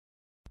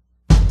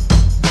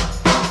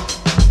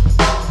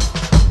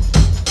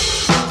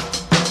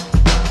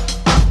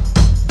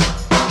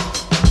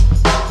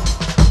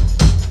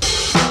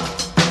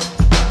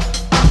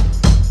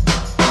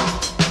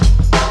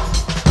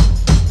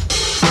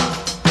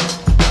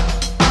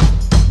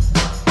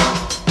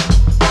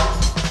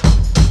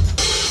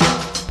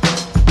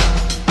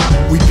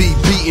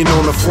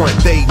the front.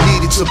 They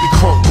needed to be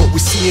crunk, but we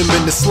see them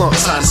in the slump.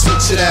 Time to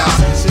switch it out.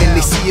 And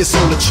they see us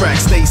on the track,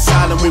 stay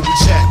silent when we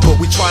chat, but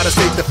we try to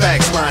state the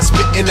facts. Lines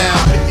spitting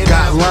out.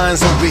 Got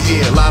lines over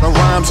here, a lot of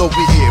rhymes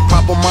over here.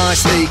 Proper mind,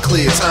 stay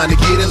clear, time to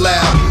get it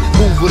loud.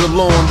 Move it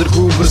along to the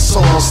groove of the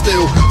song.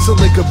 Still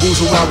liquor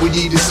boozing while we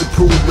need this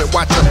improvement.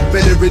 Watch a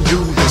veteran do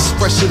this,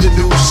 fresher than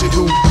new shit.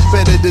 Who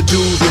better to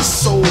do this?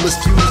 Soul is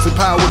fused and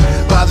powered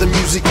by the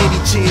music. Any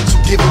chance you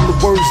give them the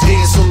words,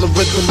 dance on the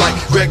rhythm like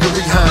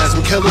Gregory Hines.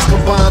 When killers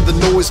combine, the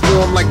noise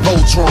form like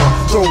Voltron.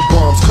 Throw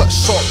bombs, cut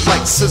sharp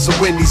like scissor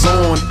when he's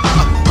on.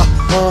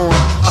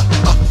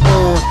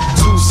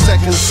 2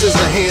 seconds,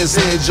 scissor hands,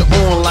 edge, you're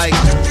on like.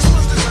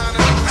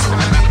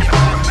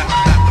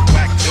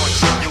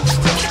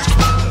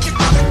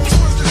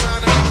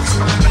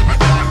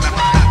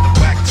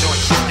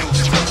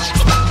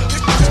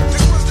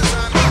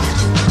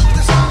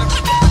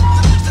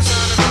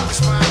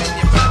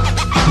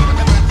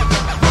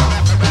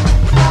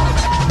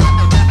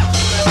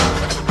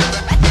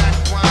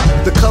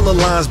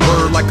 Lines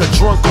burn like a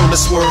drunk on the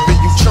swerve, and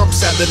you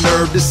chumps have the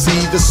nerve to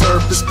see the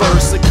surface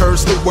first and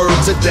curse the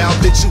words of doubt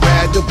that you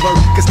had to blur.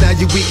 Cause now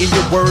you eating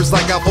your words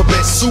like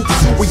alphabet soup.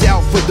 We out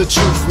for the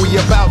truth, we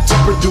about to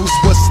produce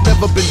what's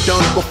never been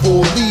done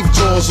before. Leave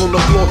jaws on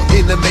the floor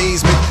in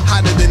amazement,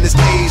 hotter than this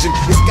cage, and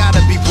it's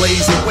gotta be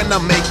blazing when I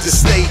make the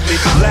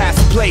statement. Last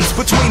place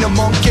between a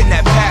monk and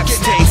that pap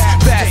taste.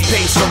 Fast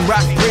pace from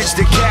Rockbridge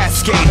to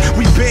Cascade.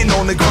 We been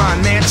on the grind,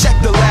 man, check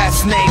the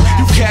last name.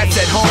 You cats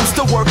at home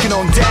still working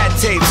on dad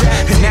tapes,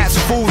 and that's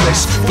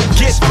foolish.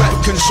 Forget breath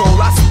control,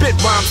 I spit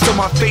rhymes till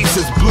my face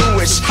is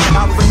bluish.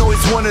 Alpha.Noise,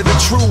 one of the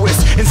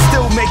truest, and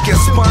still make your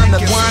spine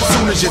unwind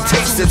soon as you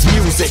taste its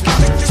music.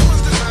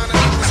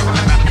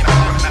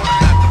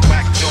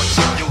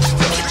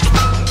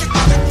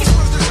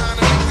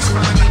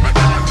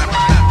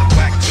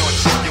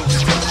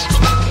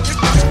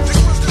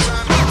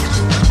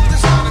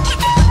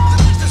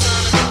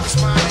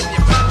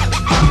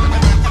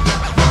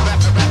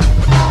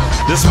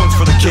 This one's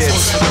for the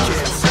kids.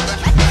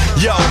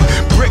 Yo,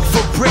 brick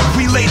for brick,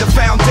 we lay the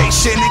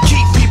foundation and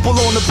keep people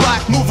on the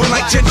block moving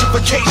like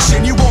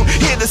gentrification. You won't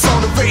hear this on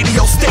the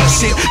radio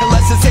station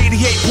unless it's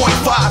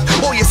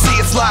 88.5. All you see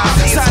is live,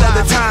 sign of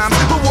the times.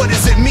 But what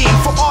does it mean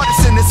for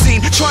artists in the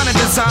scene trying to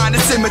design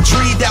this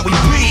imagery that we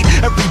bleed?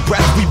 Every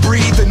breath we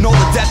breathe and all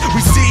the death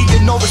we see,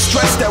 and all the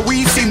stress that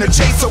we seem to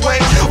chase away,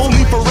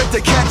 only for it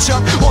to catch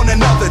up on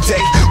another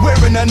day,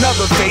 wearing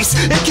another face.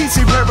 It keeps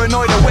me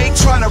paranoid awake,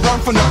 trying to run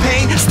from the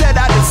pain. Instead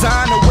I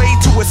design a way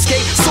to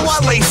escape, so I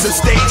lace the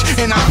stage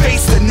and I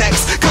face the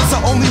next. Cause the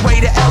only way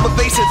to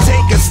elevate is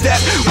take a step.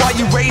 While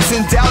you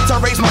raising doubts,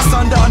 I raise my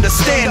son to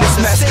understand this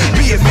mess.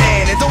 Be a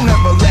man and don't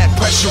ever let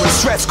pressure and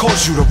stress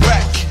cause you to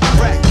wreck.